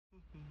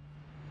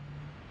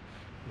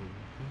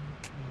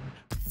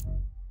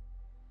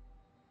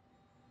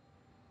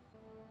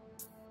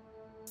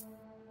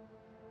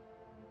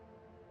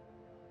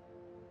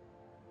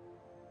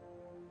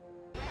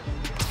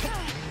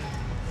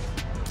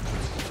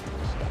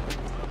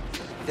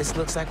This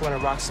looks like one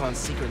of Roxxon's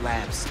secret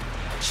labs.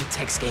 Should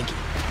text Skanky.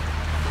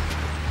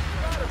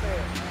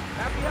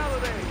 Happy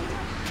holidays!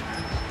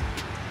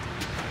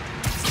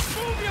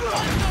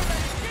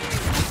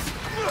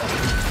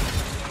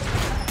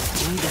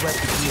 We need to wet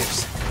the gears.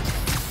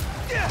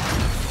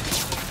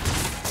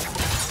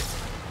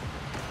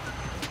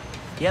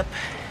 Yep,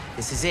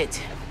 this is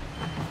it.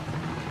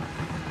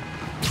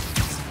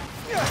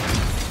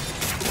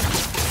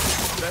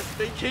 Best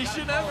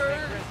vacation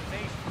ever!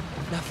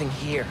 Nothing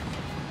here.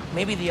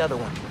 Maybe the other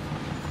one.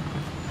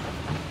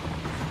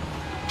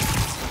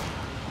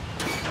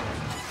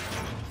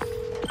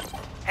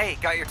 Hey,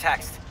 got your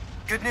text.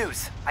 Good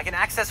news. I can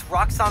access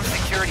Roxxon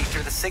security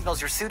through the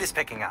signals your suit is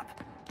picking up.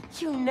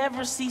 You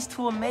never cease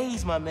to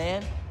amaze, my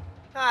man.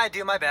 I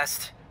do my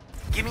best.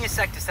 Give me a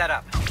sec to set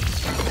up.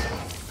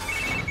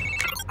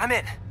 I'm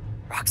in.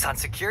 Roxxon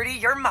security,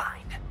 you're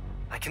mine.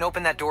 I can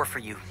open that door for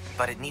you,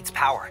 but it needs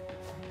power.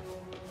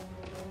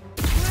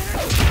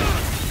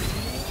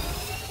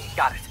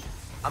 Got it.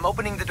 I'm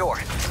opening the door.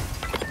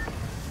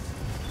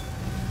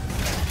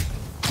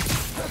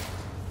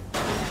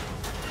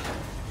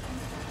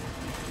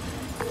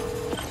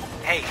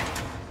 Hey,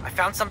 I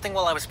found something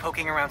while I was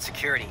poking around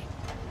security.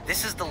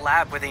 This is the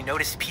lab where they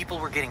noticed people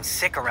were getting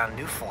sick around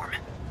Newform.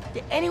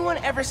 Did anyone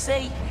ever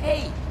say,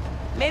 hey,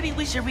 maybe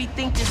we should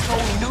rethink this whole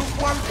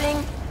Newform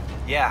thing?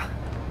 Yeah.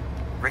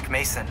 Rick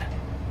Mason.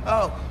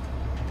 Oh.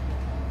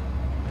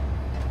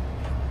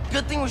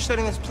 Good thing we're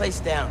shutting this place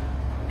down.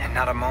 And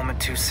not a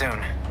moment too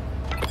soon.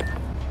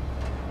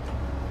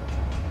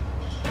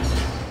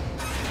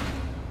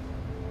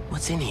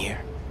 What's in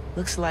here?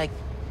 Looks like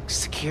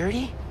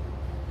security?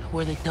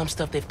 Where they dump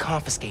stuff they've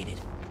confiscated.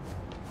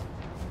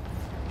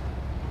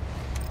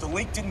 The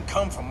leak didn't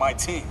come from my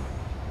team.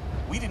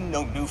 We didn't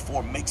know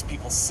Newform makes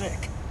people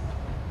sick.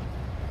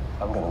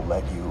 I'm gonna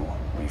let you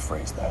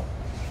rephrase that.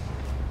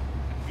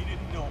 We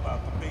didn't know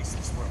about the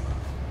baseless rumor.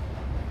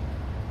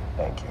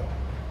 Thank you.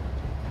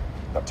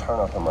 Now turn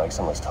off the mics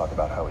and let's talk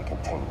about how we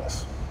contain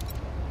this.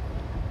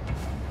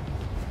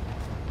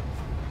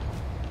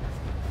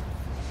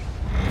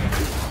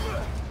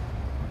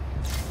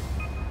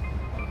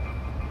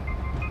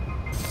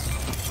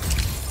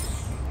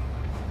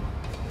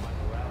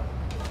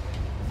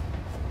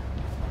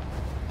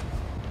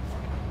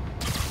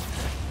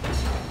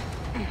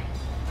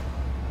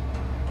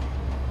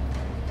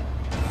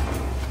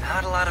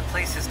 Not a lot of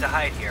places to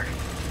hide here.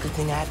 Good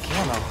thing I have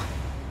camo.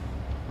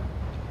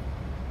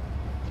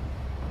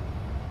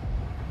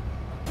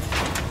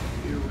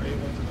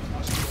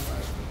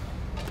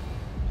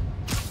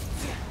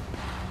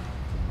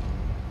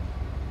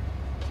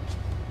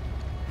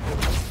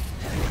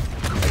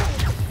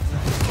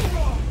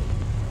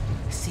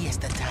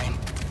 Siesta time.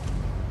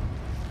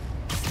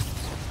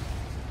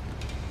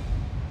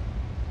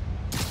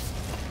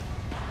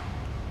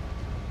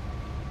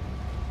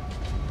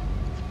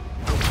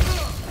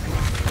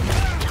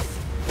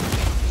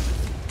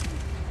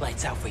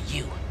 Lights out for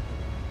you.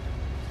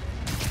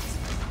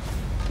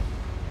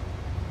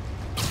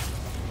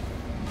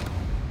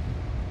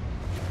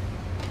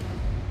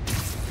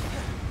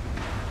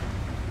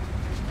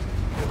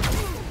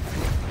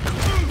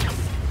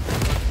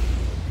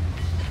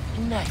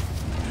 Good night.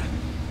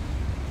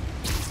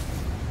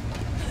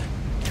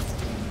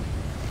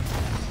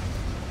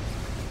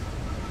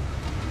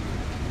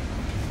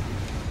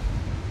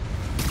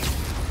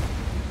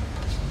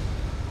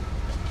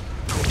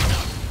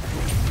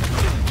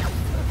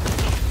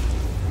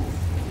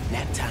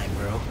 Nap time,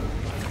 bro.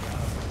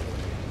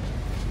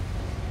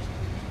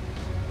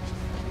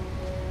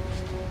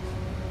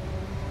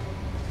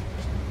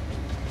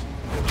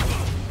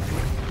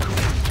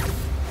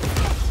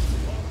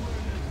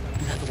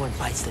 Another one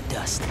bites the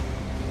dust.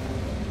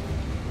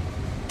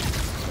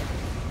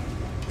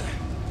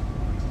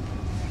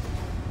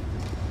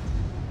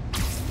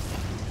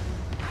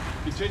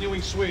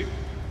 Continuing sweep.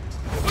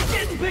 We're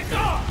getting picked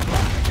off!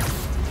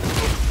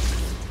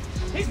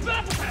 He's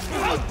back!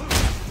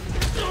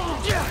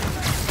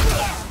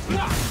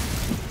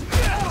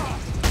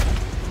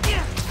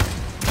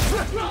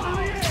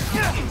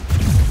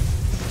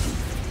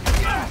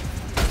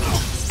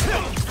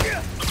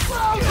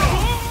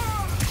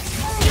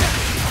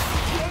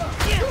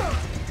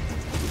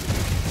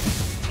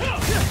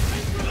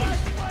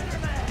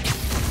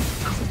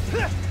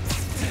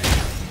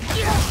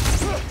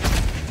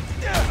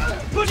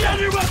 Put down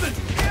your weapon!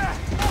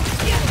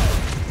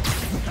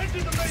 Head to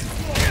the main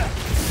floor!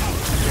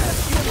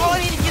 Oh, I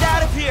need to get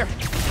out of here!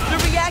 The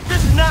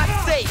reactor's not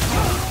safe!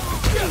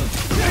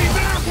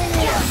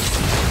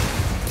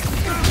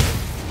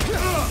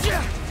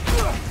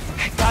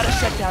 I gotta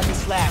shut down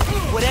this lab,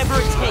 whatever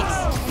it takes.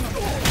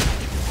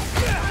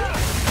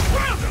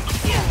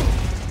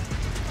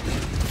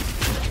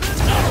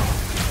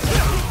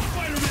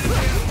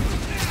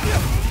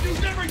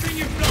 Use everything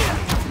you've got!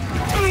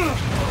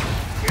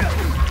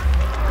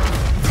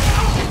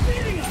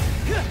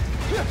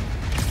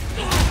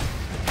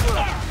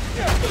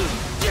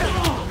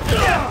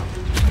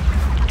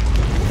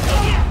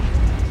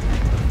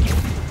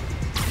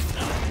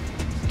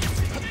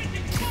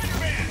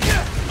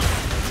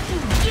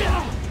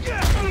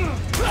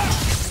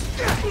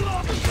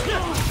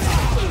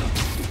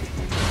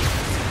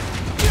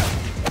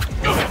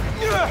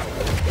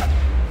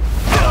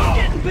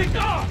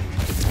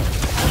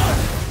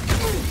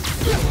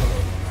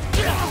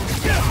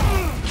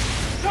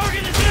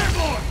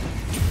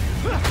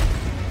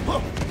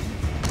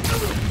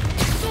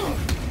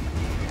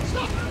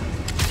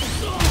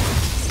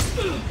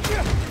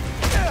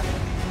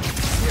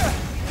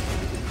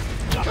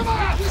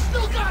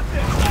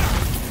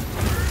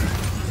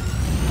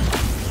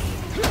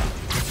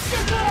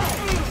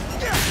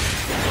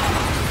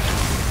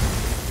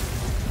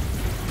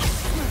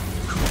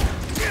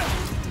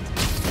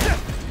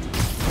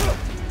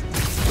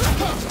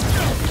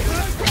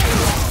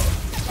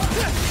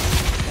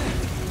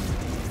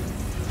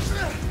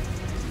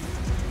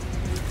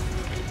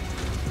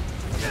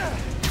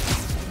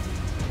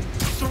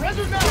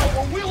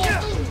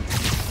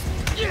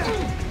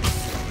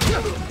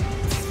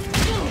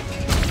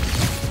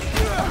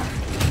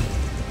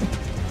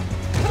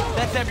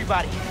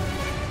 everybody.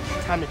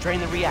 Time to drain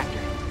the reactor.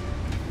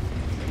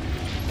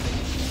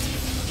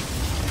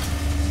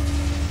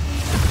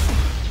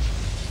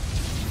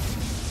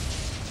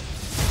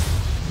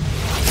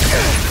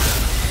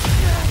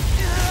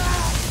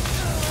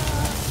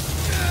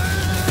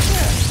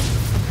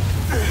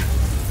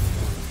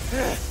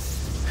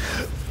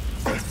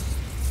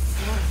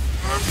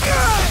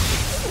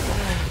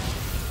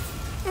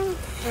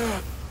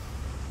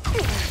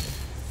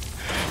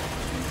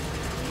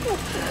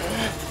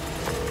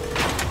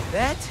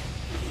 That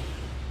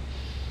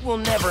will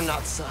never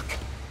not suck.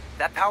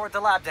 That powered the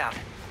lab down.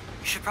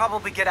 You should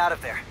probably get out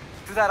of there.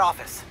 Through that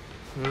office.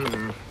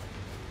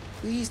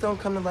 Please don't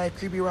come to life,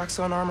 creepy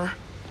Roxxon armor.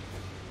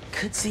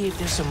 Could see if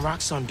there's some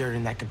Roxxon dirt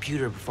in that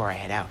computer before I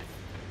head out.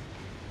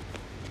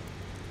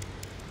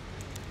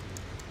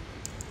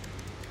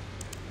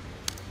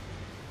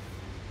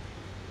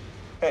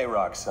 Hey,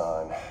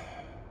 Roxxon.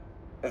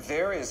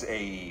 There is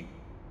a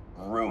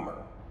rumor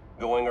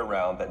going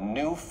around that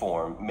new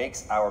form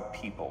makes our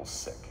people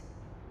sick.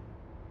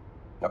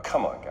 Now,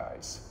 come on,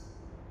 guys.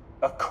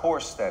 Of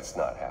course that's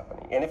not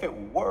happening. And if it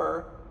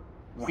were,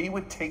 we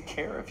would take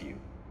care of you.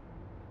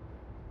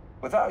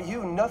 Without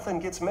you, nothing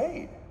gets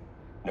made.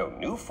 No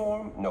new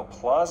form, no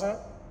plaza,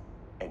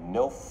 and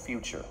no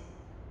future.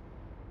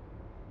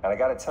 And I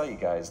gotta tell you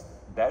guys,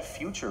 that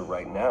future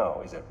right now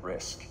is at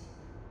risk.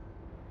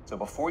 So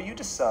before you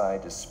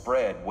decide to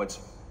spread what's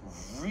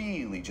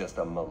really just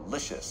a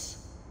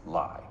malicious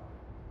lie,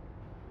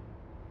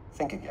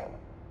 think again.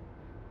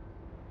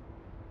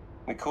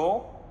 We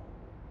cool?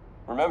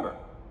 Remember,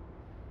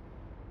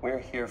 we're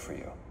here for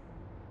you.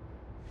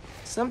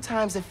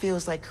 Sometimes it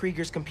feels like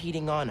Krieger's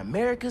competing on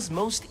America's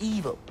Most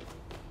Evil.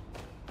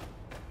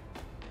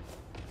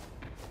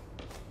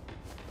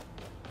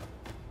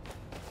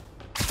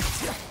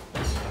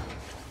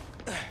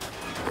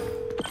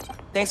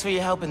 Thanks for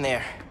your help in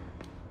there.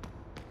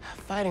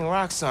 Fighting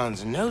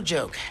Roxxon's no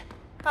joke.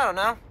 I don't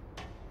know.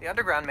 The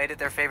underground made it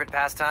their favorite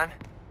pastime.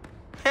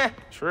 Heh,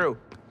 true.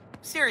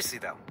 Seriously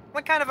though,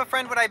 what kind of a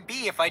friend would I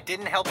be if I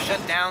didn't help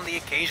shut down the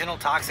occasional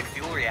toxic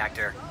fuel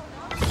reactor?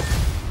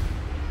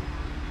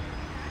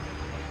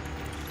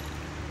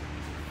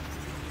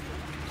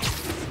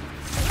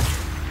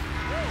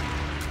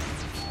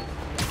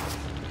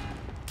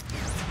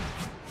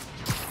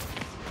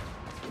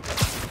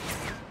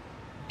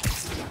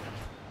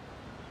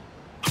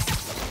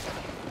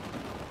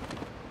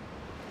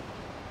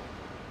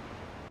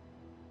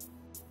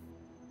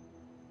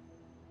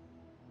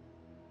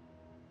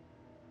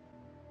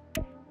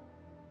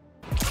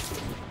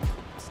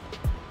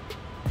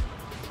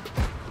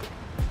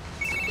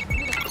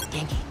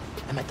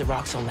 I'm at the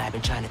Roxxon lab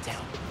in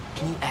Chinatown.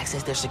 Can you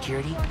access their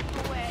security?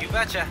 You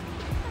betcha.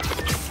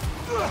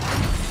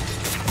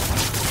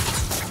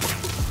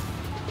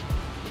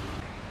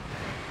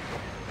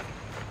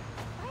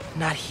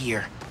 Not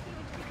here.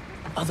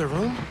 Other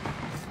room?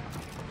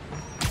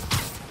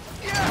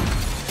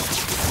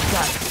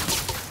 Got it.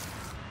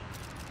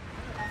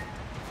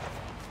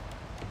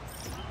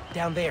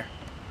 Down there.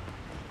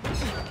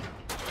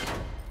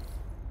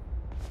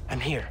 I'm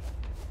here.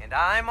 And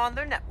I'm on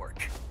their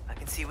network. I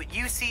can see what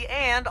you see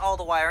and all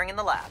the wiring in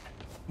the lab.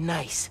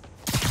 Nice.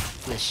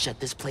 Let's shut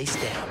this place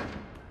down.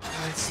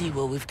 Let's see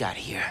what we've got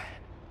here.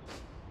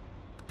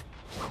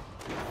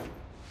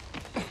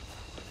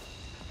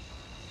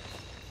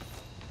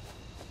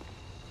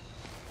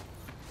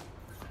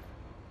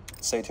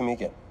 Say it to me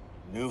again.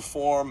 New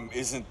form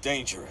isn't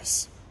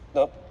dangerous.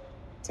 Nope.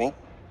 See?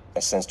 I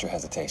sensed your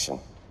hesitation.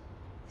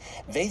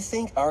 They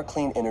think our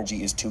clean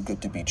energy is too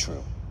good to be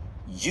true.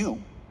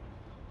 You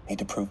need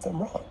to prove them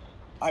wrong.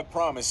 I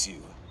promise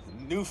you,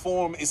 new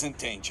form isn't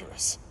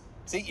dangerous.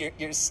 See,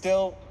 you're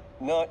still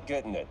not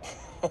getting it.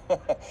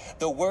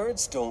 The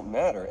words don't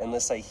matter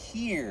unless I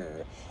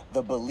hear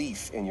the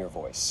belief in your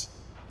voice.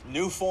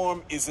 New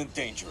form isn't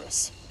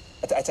dangerous.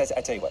 I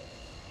tell you what.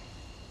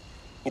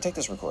 You take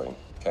this recording,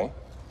 okay?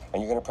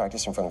 And you're gonna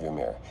practice in front of your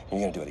mirror. And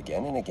you're gonna do it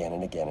again and again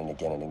and again and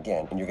again and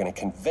again. And you're gonna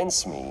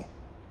convince me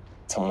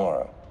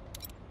tomorrow.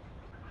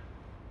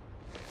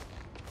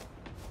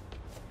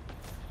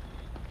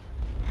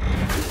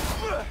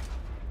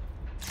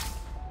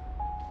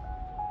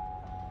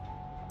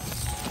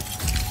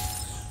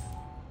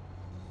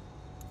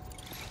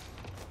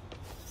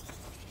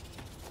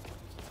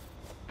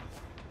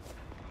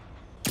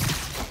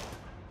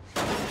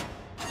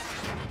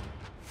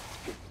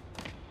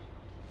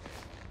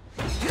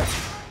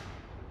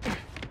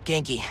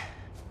 Genki,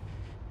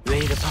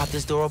 ready to pop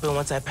this door open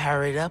once I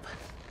power it up?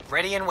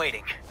 Ready and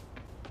waiting.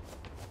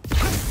 Did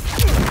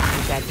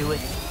that do it?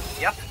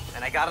 Yep,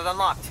 and I got it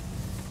unlocked.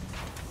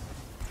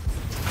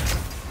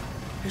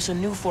 There's a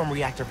new form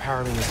reactor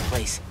powering this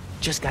place.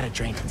 Just gotta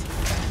drain it.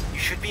 You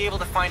should be able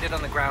to find it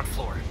on the ground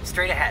floor.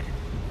 Straight ahead.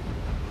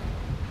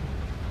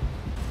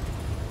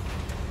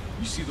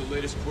 You see the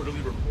latest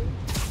quarterly report?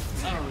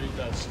 I don't read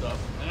that stuff,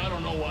 and I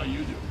don't know why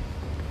you do.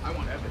 I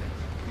want evidence,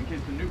 in case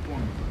the new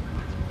form...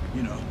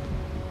 You know,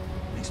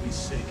 makes me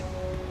sick.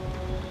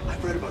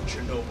 I've read about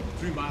Chernobyl,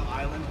 3 Mile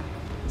Island.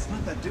 It's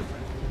not that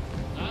different.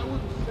 I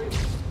wouldn't say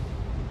that.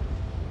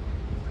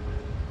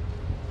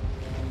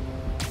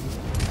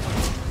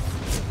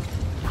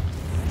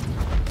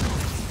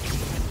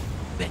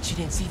 Bet you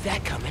didn't see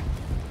that coming.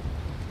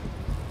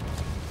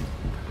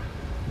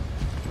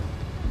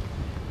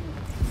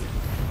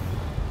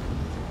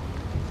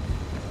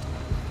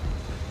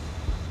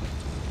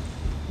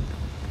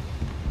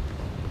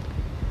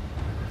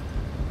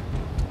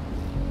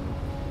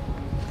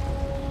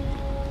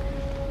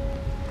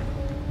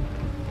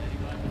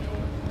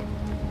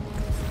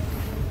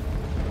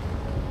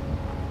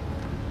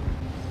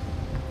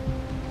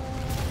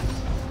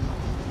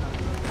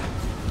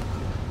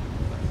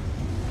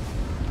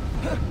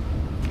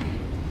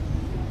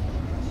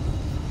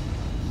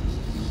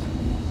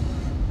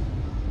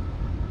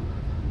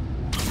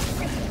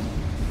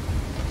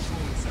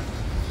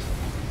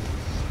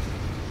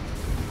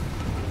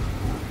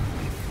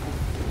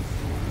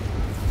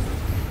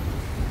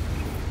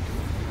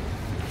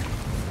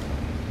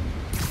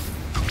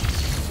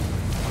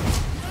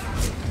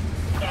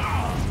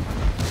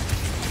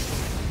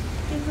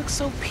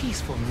 So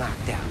peaceful,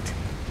 knocked out.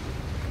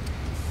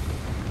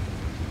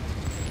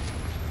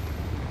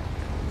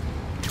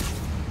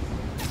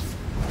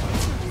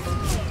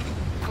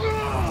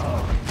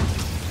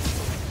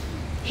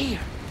 Here,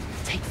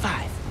 take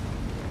 5.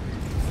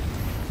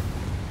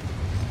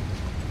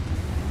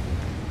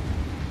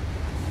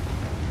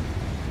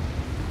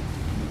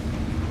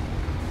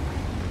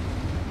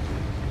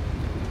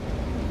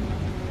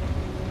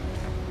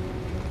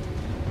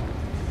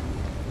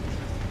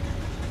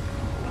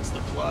 Once the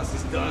plus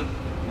is done,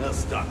 they'll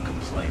stop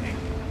complaining.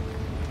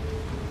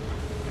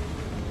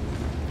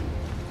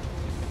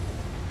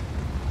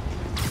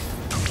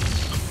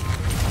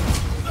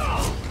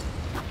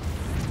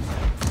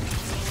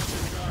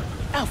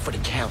 Out for the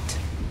count.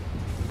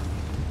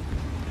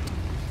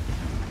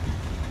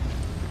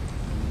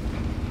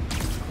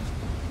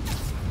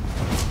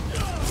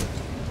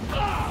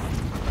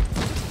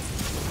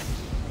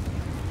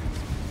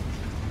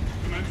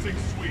 Commencing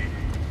sweep.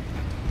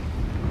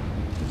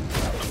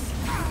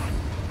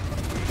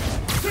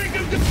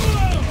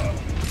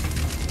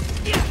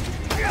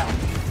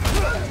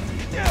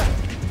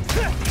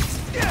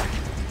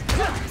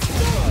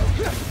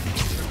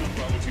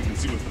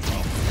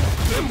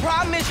 The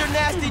problem is your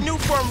nasty new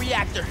form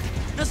reactor.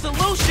 The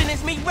solution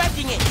is me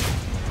wrecking it.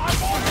 I'm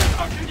ordering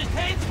our to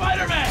detain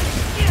Spider-Man!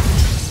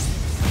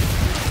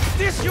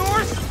 This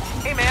yours?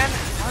 Hey man,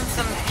 found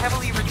some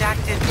heavily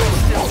redacted,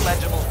 still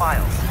legible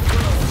files.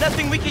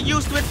 Nothing we can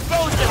use to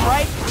expose them,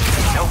 right?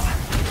 Nope.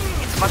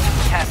 It's a bunch of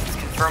tests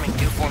confirming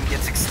Newform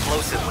gets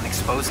explosive when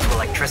exposed to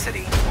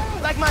electricity.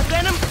 Like my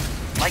venom?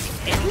 Like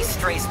any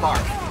stray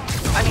spark.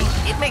 I mean,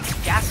 it makes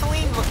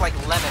gasoline look like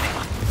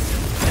lemonade.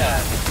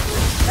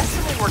 That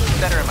simply works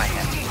better in my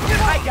head.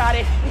 I got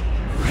it.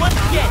 Once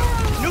again,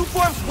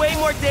 Newform's way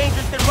more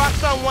dangerous than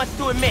Roxxon wants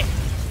to admit.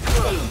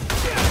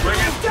 Bring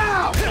him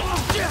down!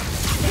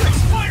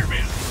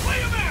 Spider-Man! Lay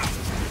him out!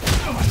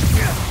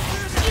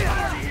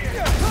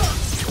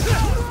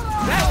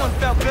 That one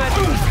felt good.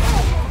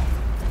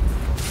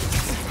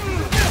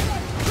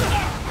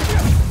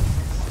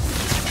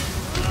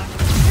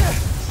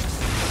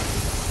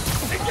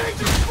 Engage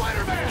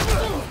Spider-Man!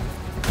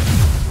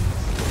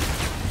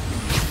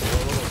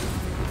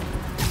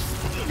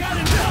 Got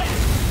him tight!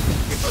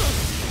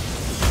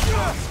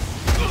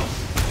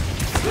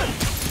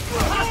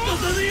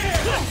 Hostiles in the air!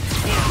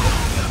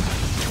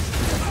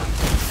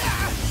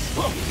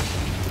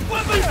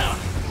 Weapons out!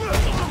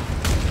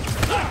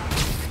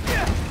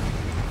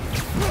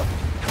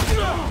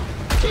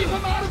 Keep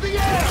him out of the air!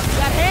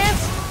 Got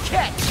hands?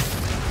 Catch!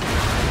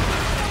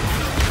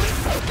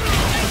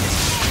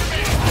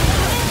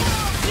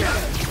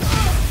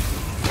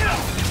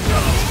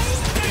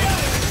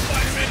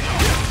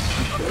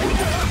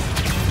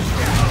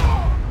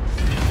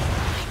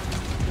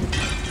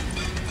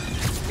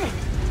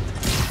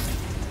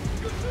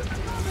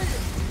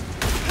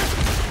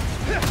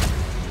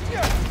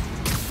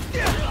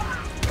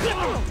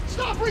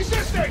 Stop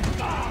resisting!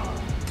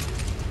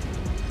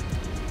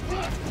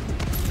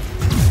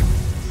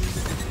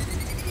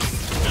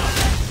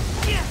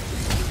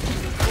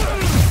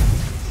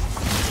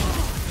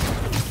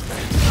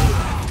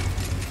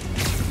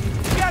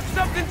 Got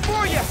something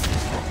for you!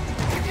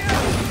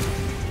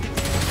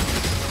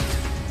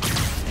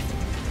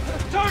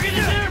 Target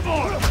is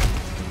airborne!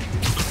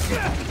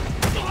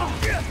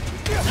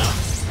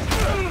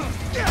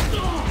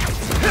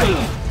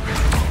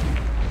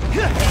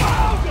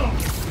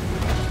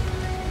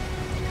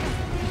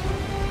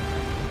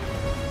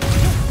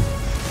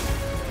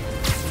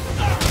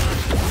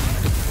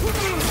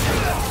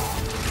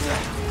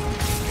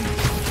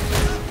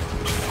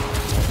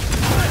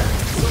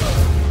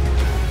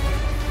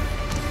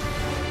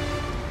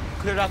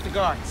 Cleared out the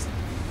guards.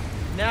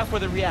 Now for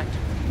the reactor.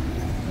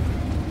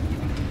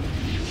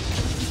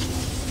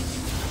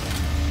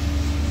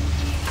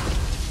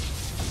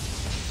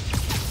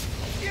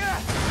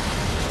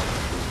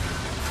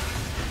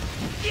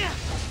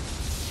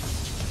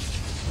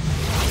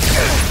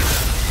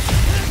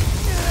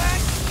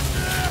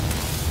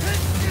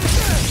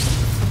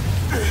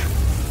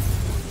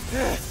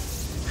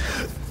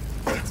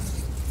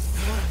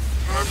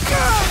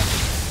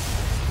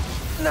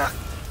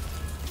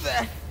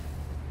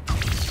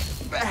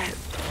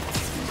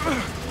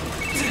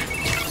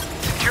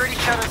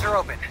 Doors are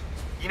open.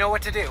 You know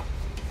what to do.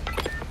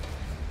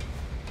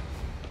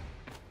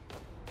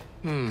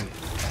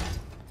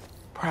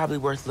 Probably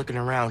worth looking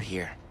around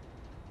here.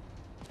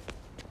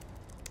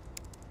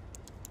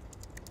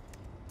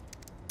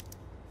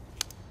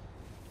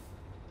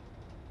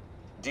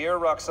 Dear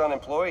Roxxon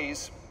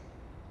employees,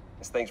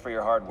 as thanks for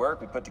your hard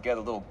work, we put together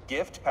a little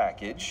gift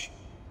package.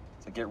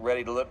 So get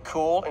ready to look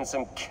cool in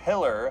some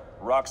killer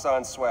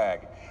Roxxon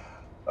swag.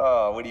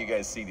 Oh, when do you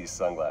guys see these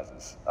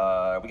sunglasses?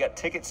 We got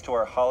tickets to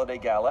our holiday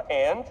gala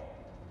and,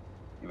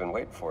 you've been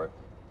waiting for it,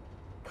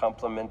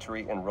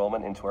 complimentary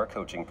enrollment into our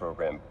coaching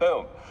program.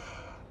 Boom.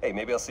 Hey,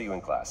 maybe I'll see you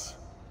in class.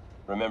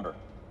 Remember,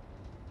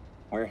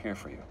 we're here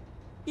for you.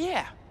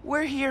 Yeah,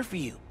 we're here for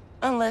you.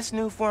 Unless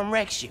new form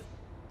wrecks you.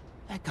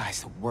 That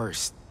guy's the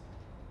worst.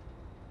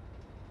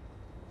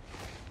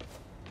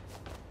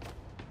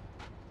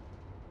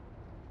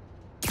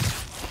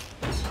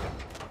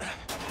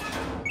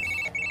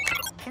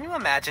 Can you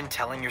imagine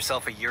telling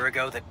yourself a year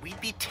ago that we'd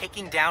be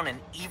taking down an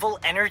evil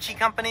energy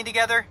company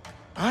together?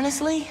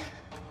 Honestly,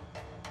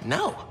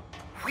 no.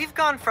 We've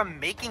gone from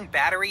making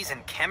batteries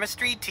and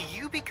chemistry to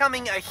you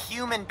becoming a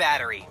human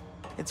battery.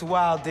 It's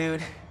wild,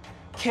 dude.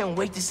 Can't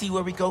wait to see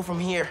where we go from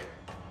here.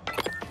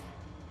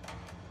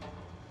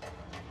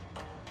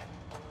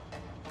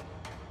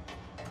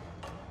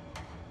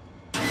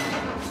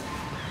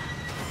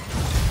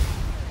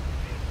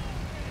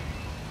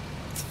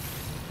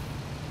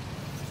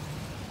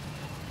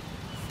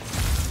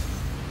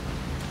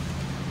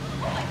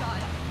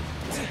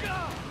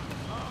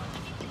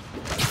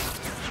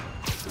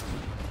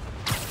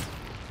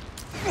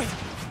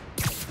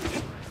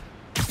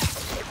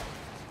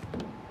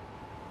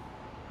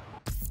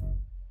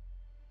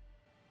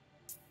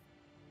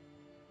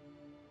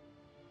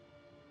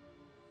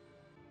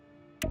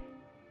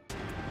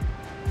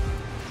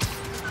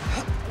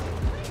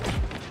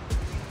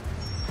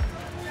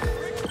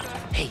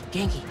 Hey,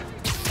 Genki,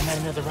 I'm at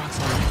another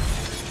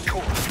Roxxon.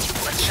 Cool.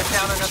 Let's shut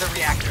down another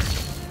reactor.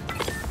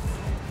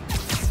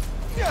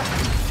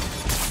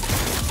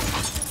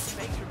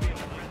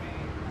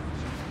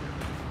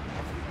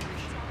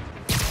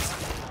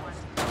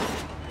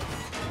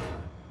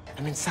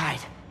 I'm inside.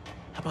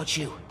 How about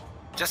you?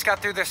 Just got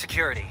through their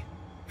security.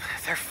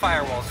 Their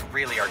firewalls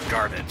really are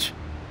garbage.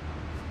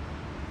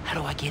 How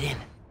do I get in?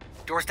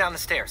 Doors down the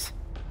stairs.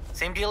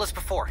 Same deal as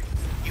before.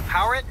 You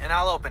power it, and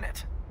I'll open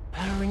it.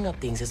 Powering up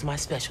things is my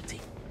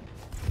specialty.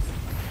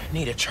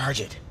 Need to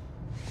charge it.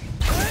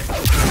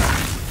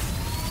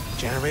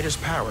 Generator's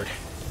powered.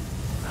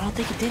 I don't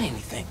think it did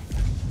anything.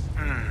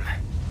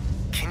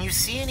 Can you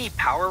see any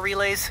power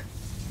relays?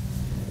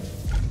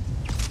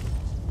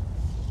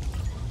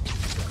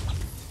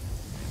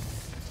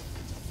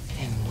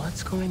 And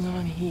what's going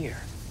on here?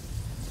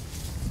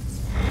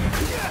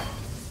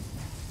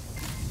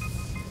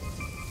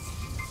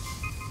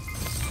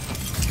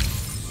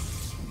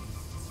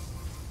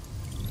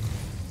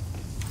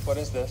 What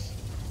is this?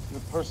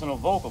 Your personal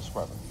vocal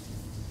scrubber.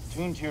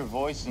 Tuned to your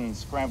voice and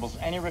scrambles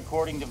any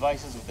recording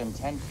devices within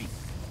 10 feet.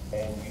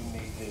 And you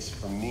made this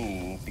for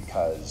me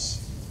because...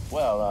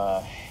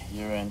 Well,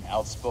 you're an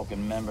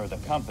outspoken member of the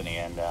company,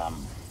 and, I'm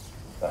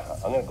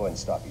gonna go ahead and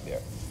stop you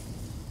there.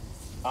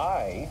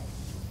 I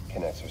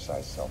can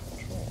exercise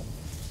self-control.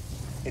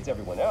 It's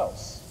everyone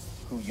else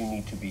who you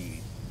need to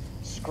be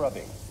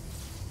scrubbing.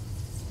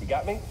 You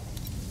got me?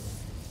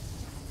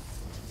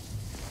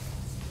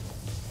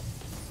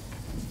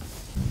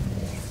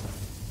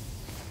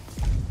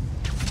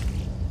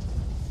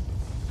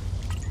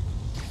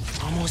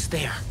 Almost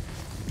there.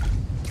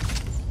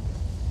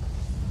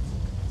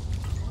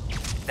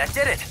 That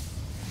did it.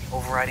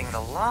 Overriding the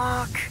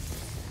lock.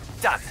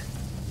 Done.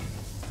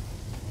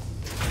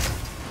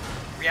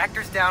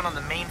 Reactor's down on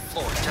the main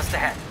floor, just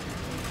ahead.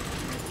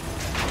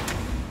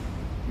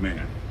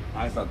 Man,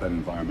 I thought that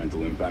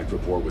environmental impact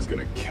report was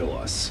gonna kill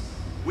us.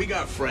 We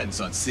got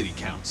friends on city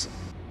council.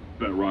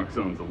 Bet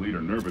Roxxon's the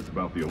leader nervous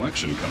about the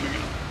election coming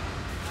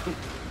up.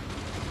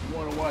 You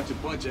want to watch a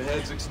bunch of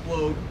heads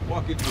explode?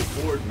 Walk into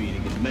a board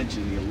meeting and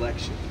mention the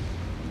election.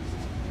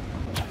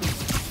 You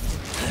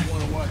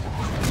want to watch a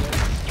bunch of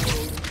heads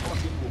explode?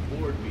 Walk into a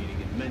board meeting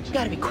and mention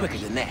Gotta the be quicker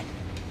election. than that.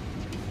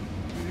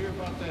 You hear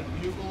about that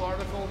Bugle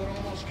article that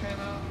almost came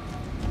out?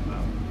 No.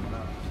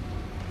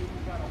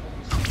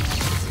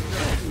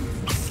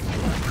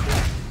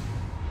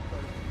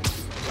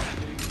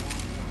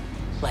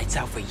 Lights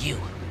out for you.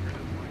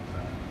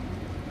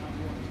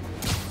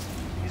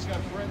 He's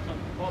got friends on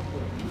the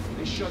public.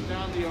 They shut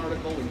down the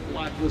article and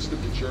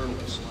blacklisted the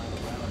journalist.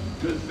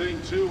 Good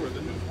thing, too, or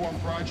the new form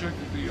project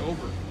would be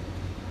over.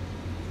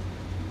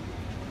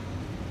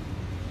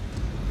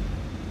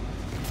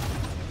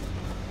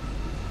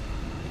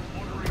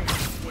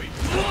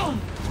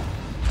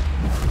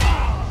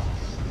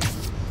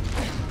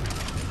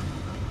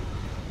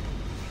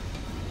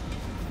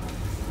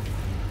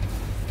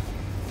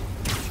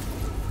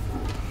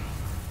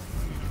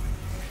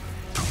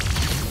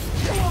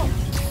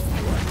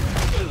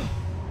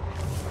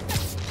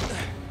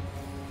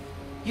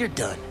 You're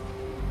done.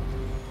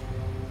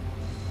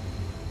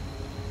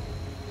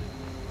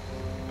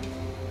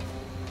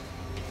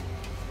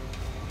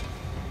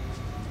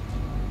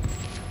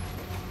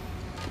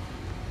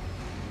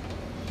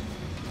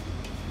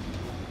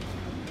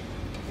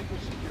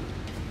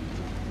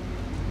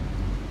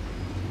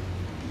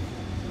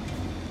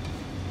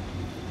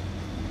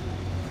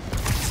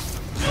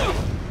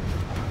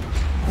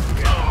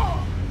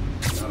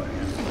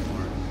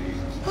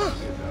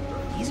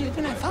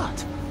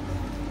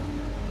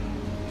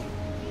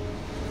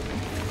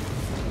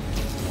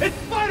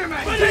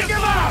 Spider-Man! Take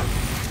him out!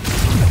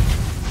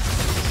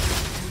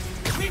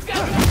 We've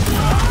got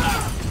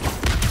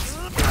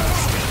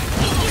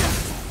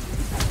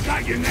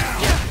got you now!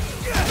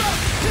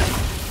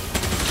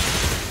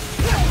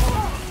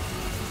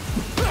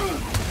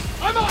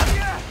 I'm on!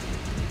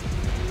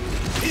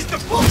 He's the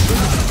bull!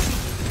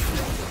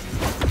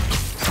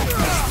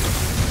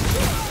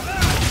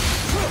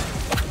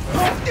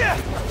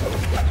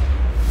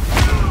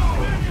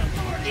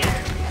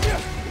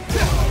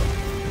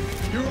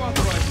 You're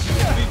authorized to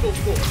use lethal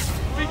force.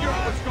 Figure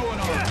out what's going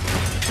on.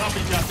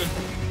 Copy, Captain.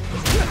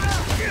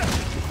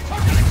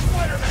 Targeting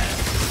Spider-Man!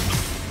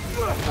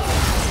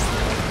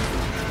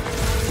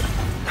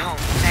 Oh,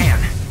 man.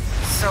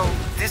 So,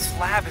 this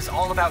lab is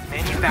all about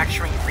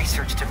manufacturing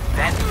research to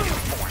vet new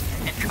form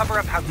and cover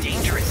up how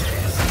dangerous it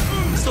is.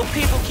 So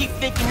people keep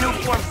thinking new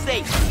form's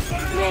safe.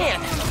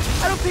 Man,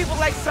 how do people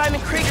like Simon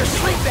Krieger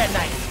sleep at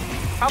night?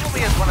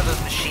 Probably has one of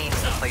those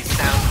machines that plays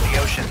sounds in the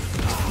ocean.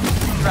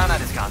 Drown out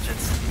his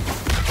conscience.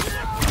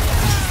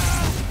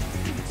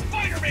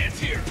 Spider-Man's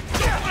here!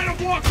 Don't let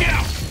him walk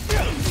out!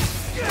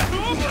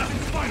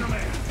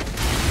 Spider-Man!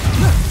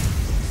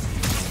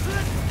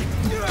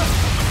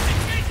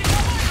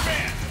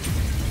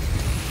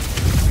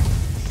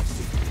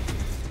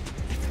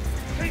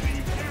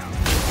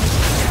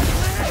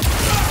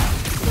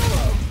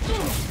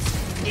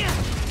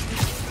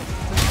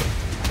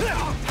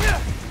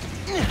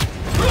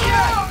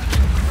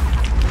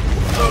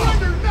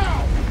 Surrender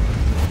now!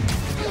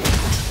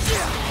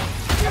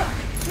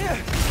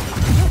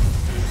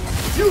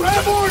 You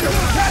have orders!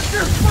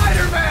 Capture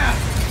Spider-Man!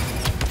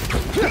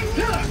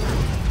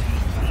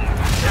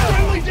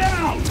 Friendly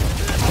down!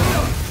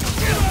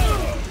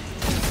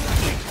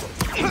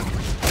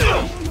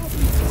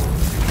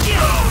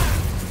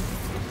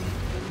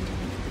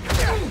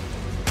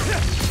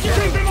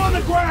 Keep him on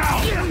the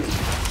ground!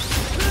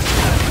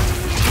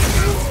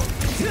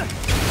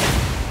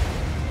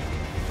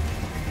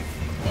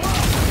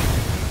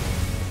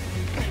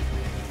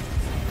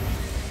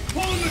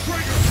 Pulling the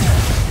trigger!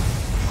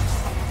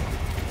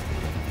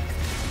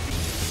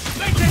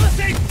 Make a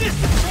safe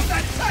distance from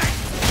that tank!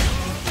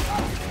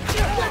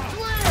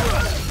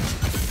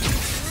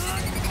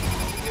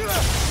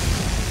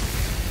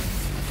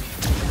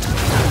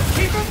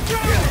 Keep him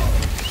down!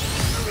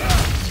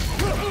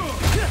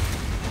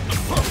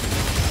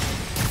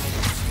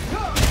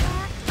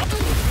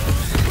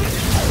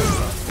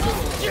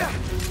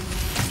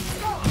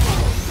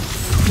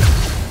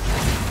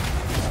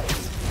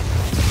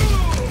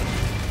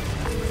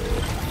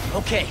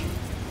 Okay.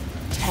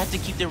 Have to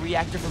keep the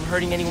reactor from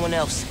hurting anyone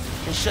else,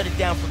 and shut it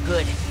down for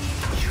good.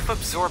 You've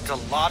absorbed a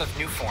lot of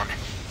new form.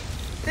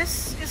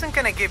 This isn't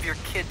gonna give your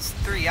kids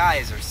 3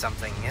 eyes or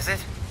something, is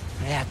it?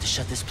 I have to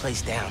shut this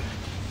place down.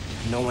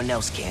 No one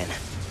else can.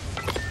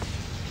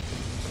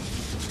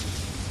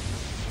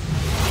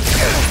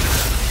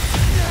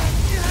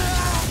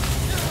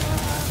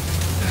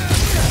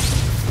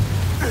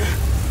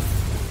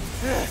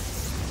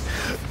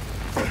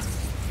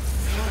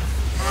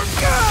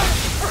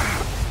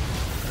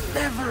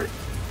 Never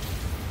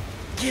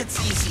gets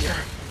easier.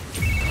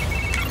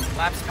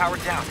 Lab's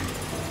powered down.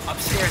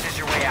 Upstairs is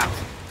your way out.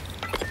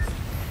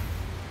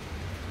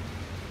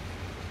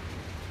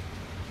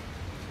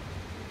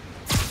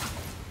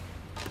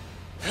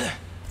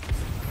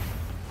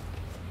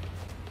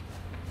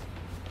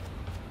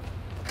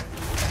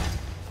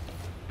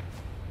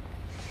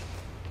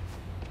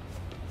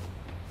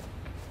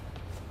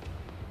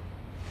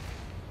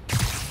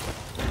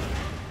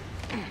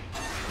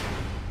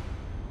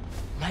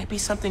 Might be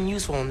something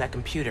useful in that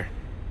computer.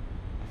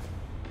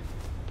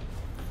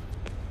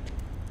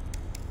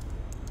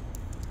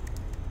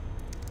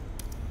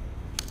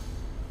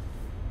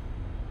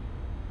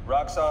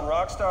 Roxxon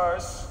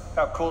Rockstars,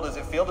 how cool does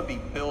it feel to be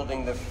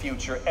building the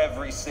future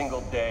every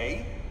single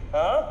day?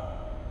 Huh?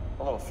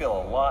 Well, it'll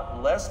feel a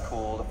lot less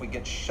cool if we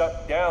get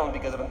shut down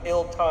because of an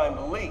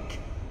ill-timed leak.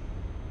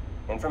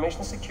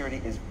 Information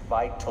security is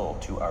vital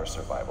to our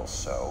survival,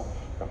 so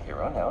from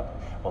here on out,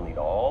 we'll need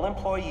all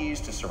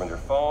employees to surrender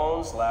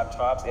phones,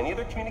 laptops, any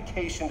other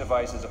communication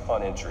devices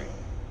upon entry.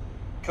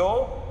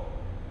 Cool?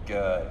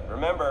 Good.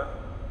 Remember,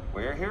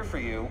 we're here for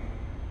you.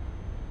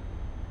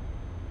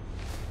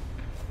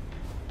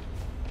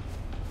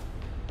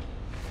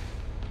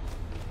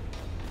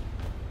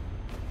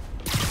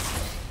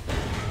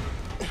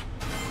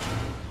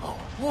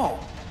 Whoa.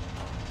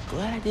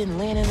 Glad I didn't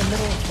land in the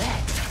middle of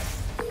that.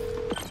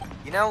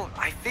 You know,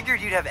 I figured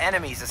you'd have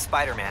enemies as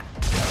Spider-Man.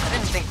 I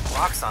didn't think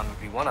Roxxon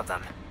would be one of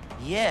them.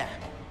 Yeah,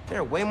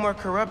 they're way more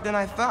corrupt than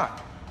I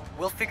thought.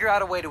 We'll figure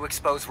out a way to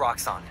expose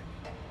Roxxon,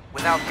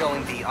 without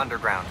going the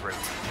underground route.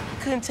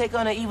 Couldn't take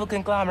on an evil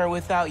conglomerate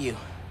without you.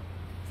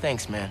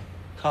 Thanks, man.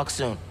 Talk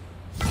soon.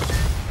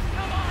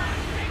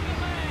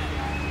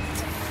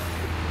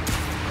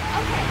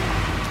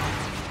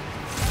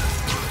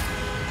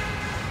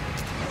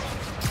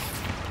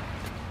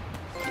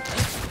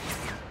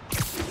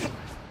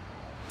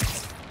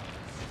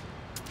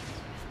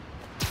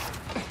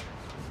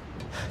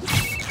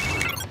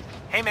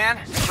 Hey man,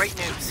 great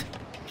news.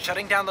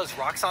 shutting down those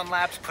Roxxon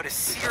labs put a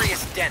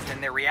serious dent in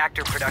their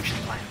reactor production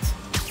plans.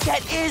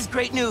 That is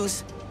great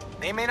news.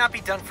 They may not be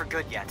done for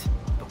good yet,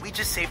 but we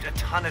just saved a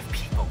ton of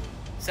people.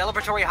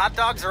 Celebratory hot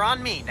dogs are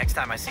on me next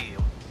time I see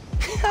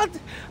you.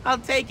 I'll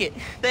take it.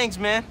 Thanks,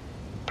 man.